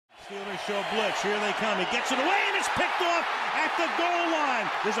Steelers show blitz. Here they come. He gets it away, and it's picked off at the goal line.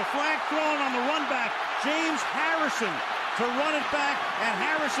 There's a flag thrown on the run back. James Harrison to run it back, and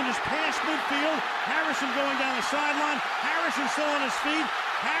Harrison is past midfield. Harrison going down the sideline. Harrison still on his feet.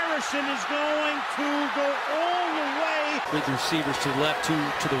 Harrison is going to go all the way. With the receivers to the left,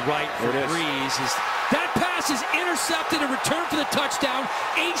 to the right for Breeze. That pass is intercepted and returned for the touchdown.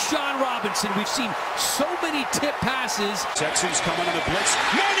 A'Shawn Robinson. We've seen so many tip passes. Texans coming on the blitz.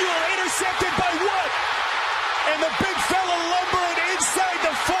 Manuel intercepted by Wood. And the big fella lumbering inside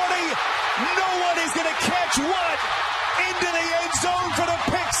the 40. No one is going to catch Wood into the end zone for the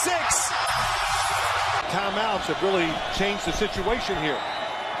pick six. Timeouts have really changed the situation here.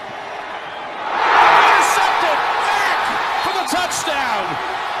 Intercepted. Back for the touchdown.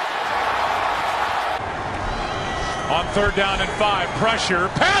 On 3rd down and 5, pressure,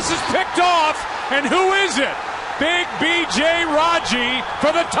 pass is picked off, and who is it? Big B.J. Raji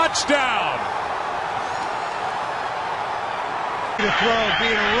for the touchdown. The throw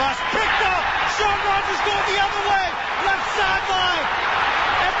being rushed, picked up. Sean Rogers going the other way, left sideline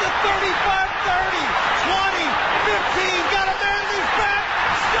at the 35, 30, 20, 15. Got a man in his back,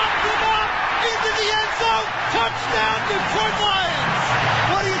 stuffed him up into the end zone. Touchdown, Detroit Lions.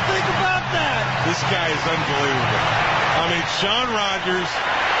 What do you think about that? This guy is unbelievable. I mean, Sean Rogers,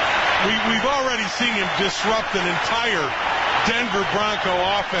 we've already seen him disrupt an entire Denver Bronco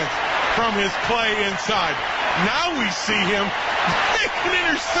offense from his play inside. Now we see him make an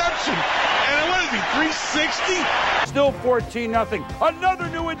interception. And what is he, 360? Still 14-0. Another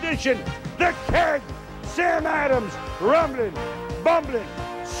new addition. The kid, Sam Adams, rumbling, bumbling,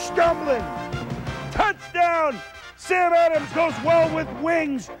 stumbling. Touchdown! Sam Adams goes well with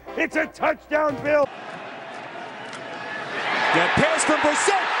wings. It's a touchdown, Bill. That pass from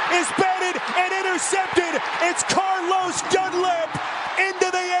Brissett is batted and intercepted. It's Carlos Dunlap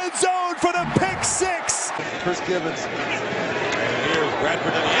into the end zone for the pick six. Chris Givens. And here's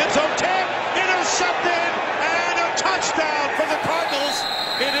Bradford in the end zone. Tap, intercepted, and a touchdown for the Cardinals.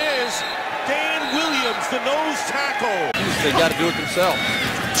 It is Dan Williams, the nose tackle. They got to do it themselves.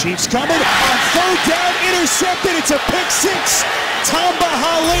 Chiefs coming on 3rd down, intercepted. It's a pick six. Tamba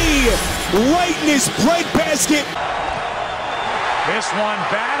Hali right in his bread basket. This one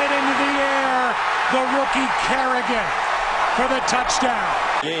batted into the air. The rookie Kerrigan for the touchdown.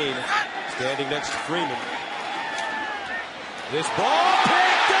 Gain standing next to Freeman. This ball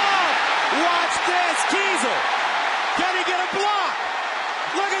picked up. Watch this. Kiesel. Can he get a block?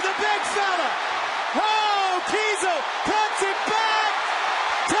 Look at the big fella. Oh, Kiesel cuts it back.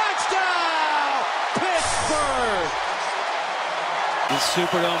 Touchdown, Pittsburgh. The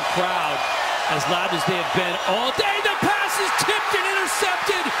Superdome crowd, as loud as they have been all day. The pass is tipped and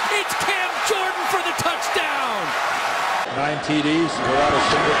intercepted. It's Cam Jordan for the touchdown. 9 TDs without a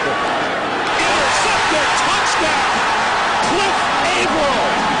single pick. Intercepted, touchdown, Cliff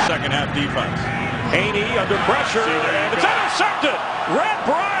Averill. Second half defense. Haney under pressure, and it's intercepted. Red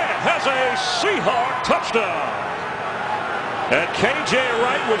Bryant has a Seahawk touchdown. And K.J.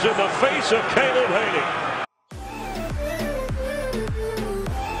 Wright was in the face of Caleb Haney.